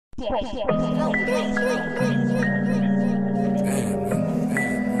Feel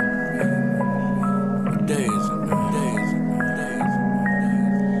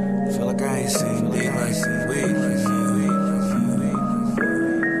like I ain't seen D like some weed.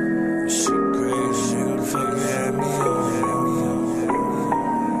 Shit crazy, who the fuck had me on?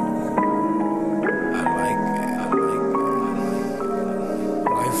 I like it.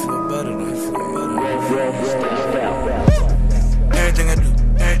 Life feel better.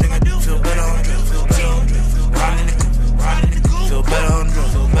 Everything I do, feel better on drugs. Riding in the coupe, feel better on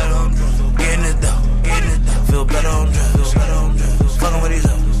drugs. Getting it dough, feel better on drugs. Fucking with these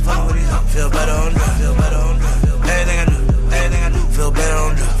hoes, feel better on drugs. Everything I do, feel better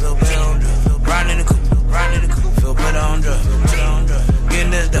on drugs. Riding in the coupe, feel better on drugs.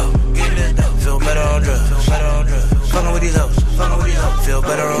 Getting this dough, feel better on drugs. Fucking with these hoes, feel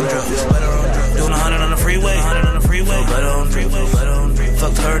better on drugs. Doing 100 on the freeway, feel better on drugs.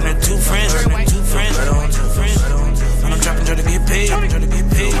 Fucked her and her two friends, when I'm trapping, trying to get paid,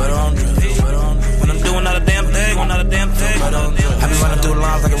 feel better on drugs. When I'm doing not a damn thing, I be running through the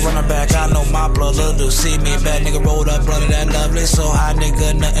lines like a running back. I know my blood, little to see me. Bad nigga rolled up, blooded that lovely. So high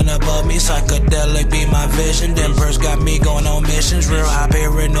nigga, nothing above me. Psychedelic be my vision. Them birds got me going on missions. Real high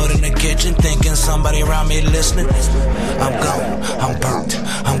paranoid in the kitchen, thinking somebody around me listening. I'm gone, I'm burnt,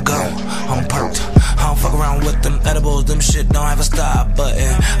 I'm gone, I'm perked. I don't fuck around with them edibles, them shit don't have a stop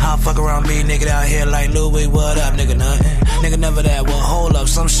button. I don't fuck around me, nigga out here like Luie, what up, nigga, nothing. Nigga never that, well hold up,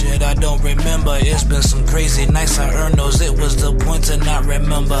 some shit I don't remember. It's been some crazy nights, I earned those, it was the point to not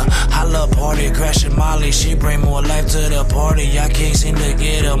remember. I love party, crashing Molly, she bring more life to the party. I can't seem to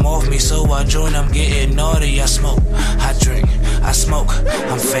get them off me, so I join them getting naughty. I smoke, I drink, I smoke,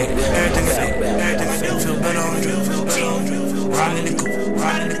 I'm fake. Everything I do, feel better on drugs. Riding in the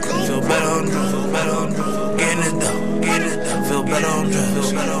coupe, feel better on drugs. Getting it dough, feel better on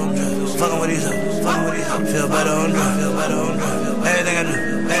drugs. Fucking with these hoes, feel better on drugs. Everything I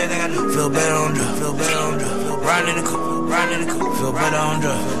do, feel better on drugs. Riding in the coupe, feel better on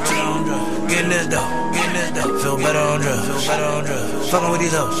drugs. Getting this dough, feel better on drugs. Fucking with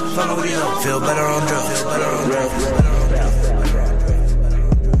these hoes, feel better on drugs.